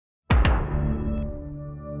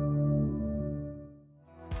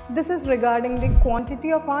This is regarding the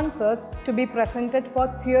quantity of answers to be presented for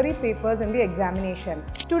theory papers in the examination.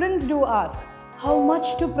 Students do ask, how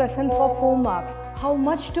much to present for 4 marks? How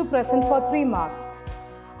much to present for 3 marks?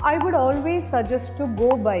 I would always suggest to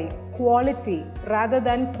go by quality rather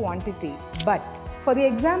than quantity. But for the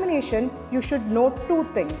examination, you should note 2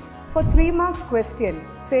 things. For 3 marks question,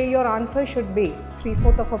 say your answer should be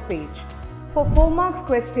 3/4 of a page. For 4 marks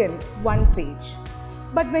question, 1 page.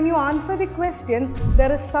 But when you answer the question,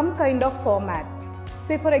 there is some kind of format.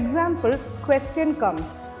 Say for example, question comes,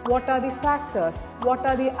 what are the factors, what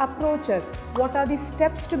are the approaches, what are the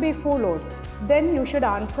steps to be followed? Then you should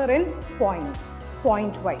answer in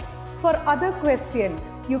point wise. For other question,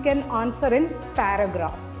 you can answer in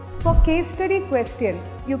paragraph. For case study question,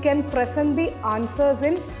 you can present the answers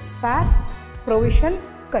in fact, provision,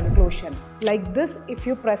 conclusion. Like this, if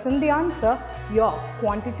you present the answer, your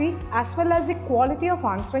quantity as well as the quality of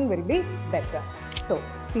answering will be better. So,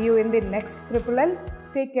 see you in the next Triple L.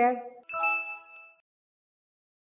 Take care.